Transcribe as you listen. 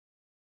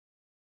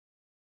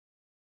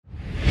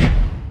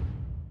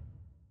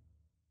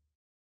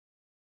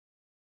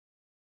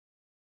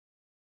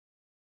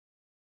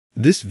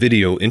This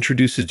video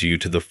introduces you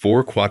to the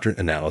 4-quadrant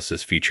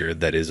analysis feature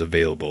that is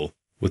available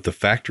with the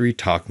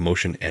FactoryTalk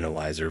Motion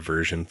Analyzer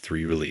version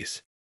 3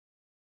 release.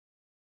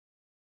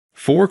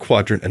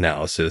 4-quadrant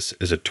analysis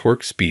is a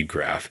torque speed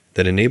graph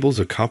that enables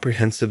a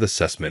comprehensive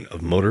assessment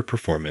of motor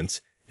performance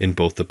in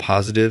both the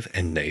positive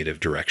and negative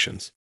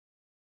directions.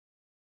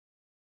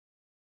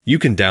 You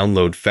can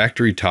download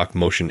FactoryTalk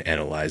Motion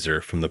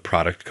Analyzer from the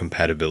Product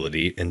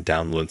Compatibility and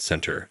Download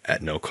Center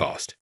at no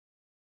cost.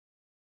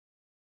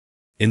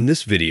 In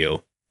this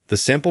video, the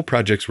sample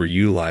projects were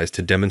utilized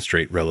to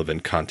demonstrate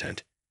relevant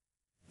content.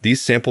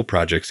 These sample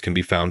projects can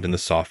be found in the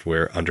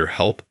software under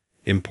Help,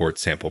 Import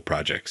Sample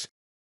Projects.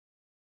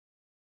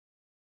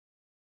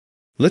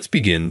 Let's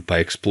begin by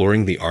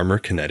exploring the Armor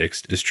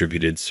Kinetics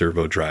Distributed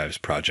Servo Drives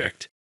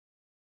project.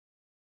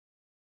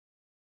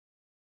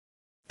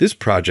 This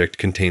project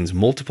contains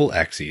multiple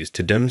axes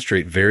to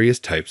demonstrate various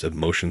types of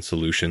motion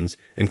solutions,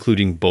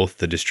 including both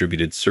the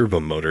distributed servo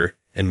motor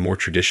and more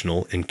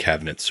traditional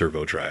in-cabinet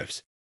servo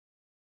drives.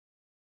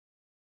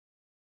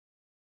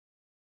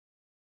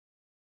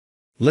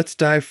 Let's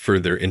dive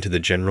further into the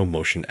general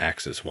motion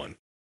axis one.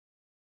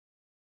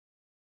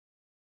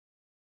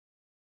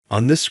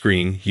 On this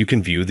screen, you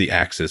can view the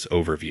axis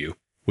overview,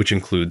 which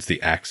includes the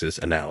axis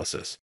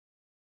analysis.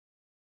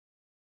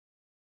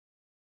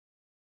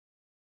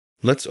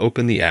 Let's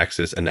open the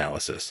axis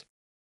analysis.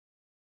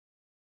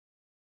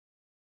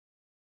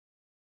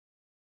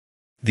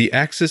 The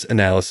Axis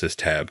Analysis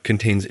tab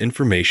contains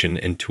information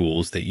and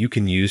tools that you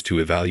can use to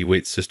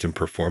evaluate system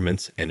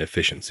performance and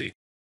efficiency.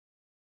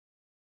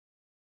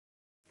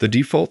 The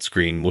default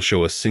screen will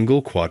show a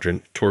single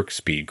quadrant torque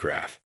speed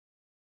graph.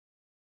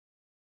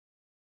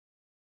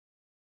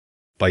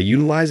 By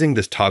utilizing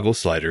this toggle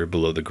slider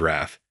below the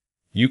graph,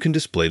 you can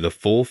display the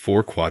full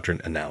 4-quadrant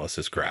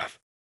analysis graph.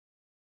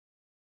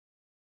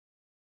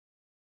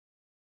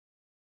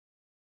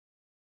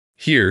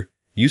 Here,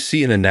 you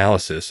see an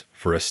analysis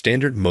for a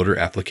standard motor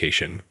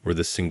application where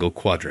the single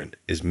quadrant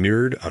is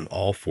mirrored on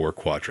all 4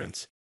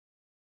 quadrants.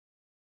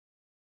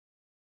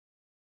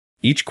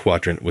 Each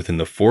quadrant within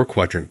the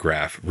 4-quadrant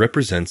graph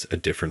represents a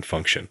different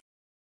function.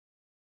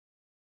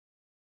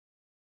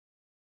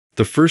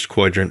 The first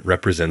quadrant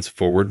represents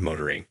forward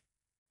motoring.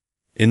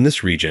 In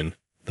this region,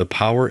 the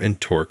power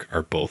and torque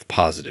are both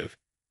positive,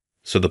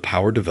 so the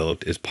power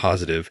developed is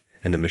positive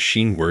and the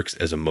machine works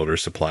as a motor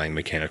supplying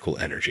mechanical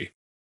energy.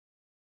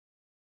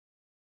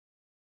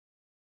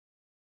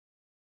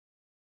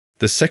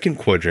 The second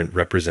quadrant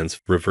represents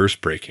reverse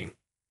braking.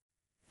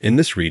 In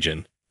this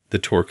region, the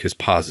torque is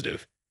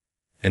positive,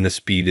 and the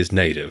speed is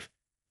negative,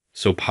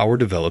 so power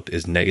developed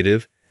is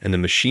negative and the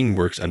machine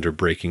works under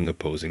braking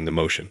opposing the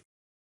motion.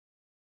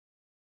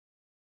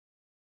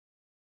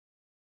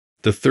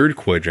 The third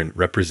quadrant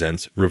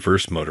represents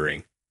reverse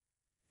motoring.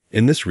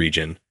 In this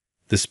region,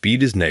 the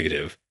speed is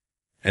negative,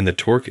 and the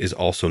torque is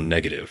also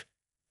negative,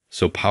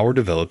 so power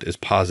developed is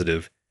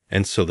positive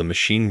and so the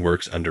machine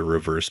works under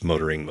reverse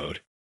motoring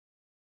mode.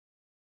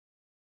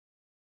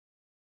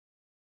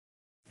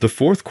 The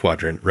fourth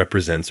quadrant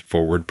represents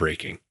forward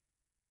braking.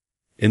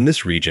 In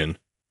this region,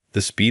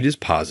 the speed is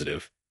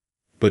positive,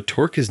 but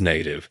torque is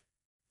negative,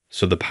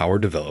 so the power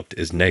developed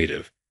is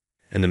negative,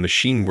 and the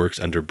machine works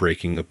under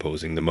braking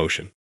opposing the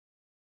motion.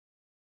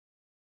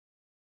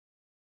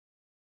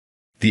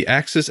 The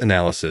axis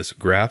analysis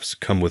graphs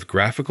come with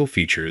graphical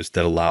features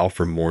that allow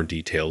for more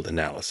detailed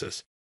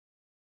analysis.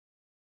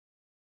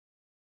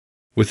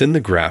 Within the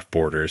graph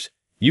borders,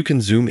 you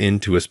can zoom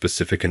into a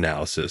specific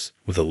analysis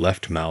with a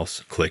left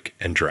mouse click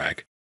and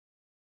drag.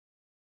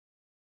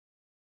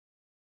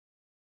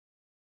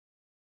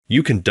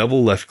 You can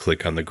double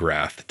left-click on the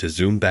graph to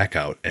zoom back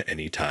out at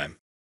any time.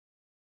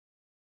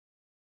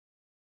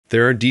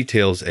 There are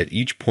details at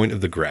each point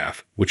of the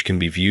graph which can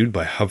be viewed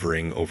by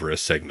hovering over a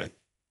segment.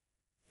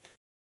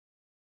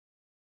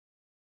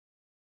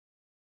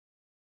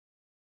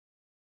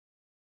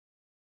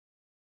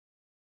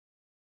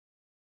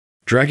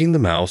 Dragging the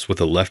mouse with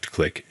a left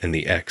click in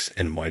the X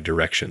and Y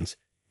directions,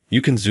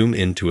 you can zoom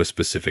into a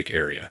specific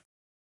area.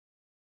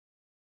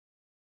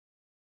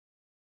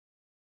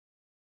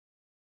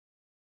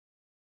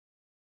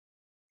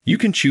 You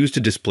can choose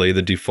to display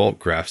the default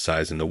graph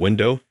size in the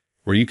window,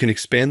 or you can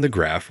expand the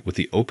graph with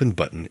the Open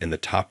button in the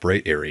top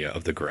right area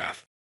of the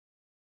graph.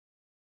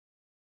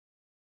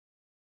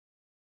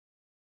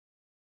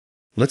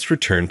 Let's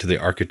return to the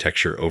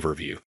architecture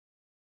overview.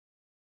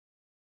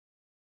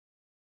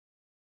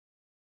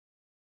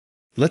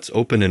 Let's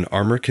open an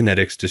Armor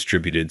Kinetics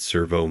Distributed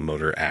Servo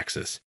Motor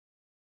axis.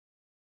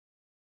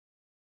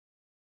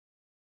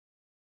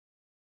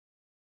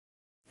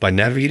 By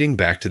navigating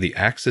back to the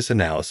axis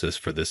analysis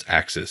for this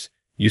axis,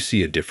 you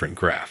see a different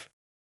graph.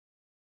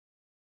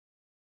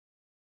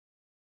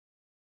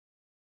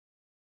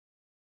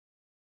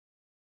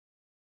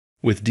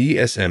 With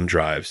DSM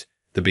drives,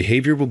 the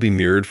behavior will be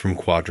mirrored from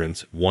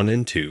quadrants 1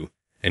 and 2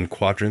 and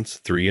quadrants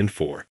 3 and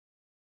 4.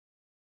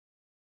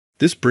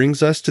 This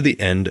brings us to the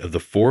end of the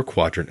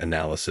 4-quadrant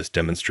analysis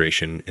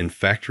demonstration in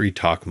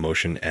FactoryTalk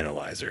Motion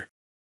Analyzer.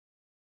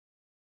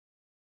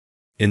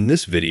 In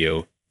this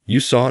video, You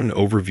saw an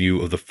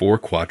overview of the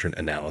 4-quadrant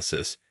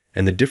analysis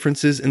and the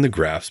differences in the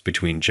graphs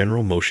between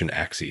general motion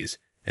axes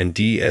and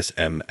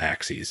DSM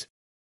axes.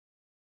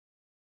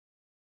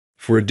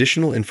 For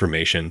additional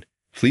information,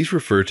 please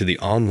refer to the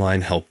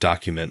online help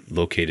document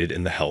located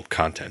in the help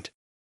content.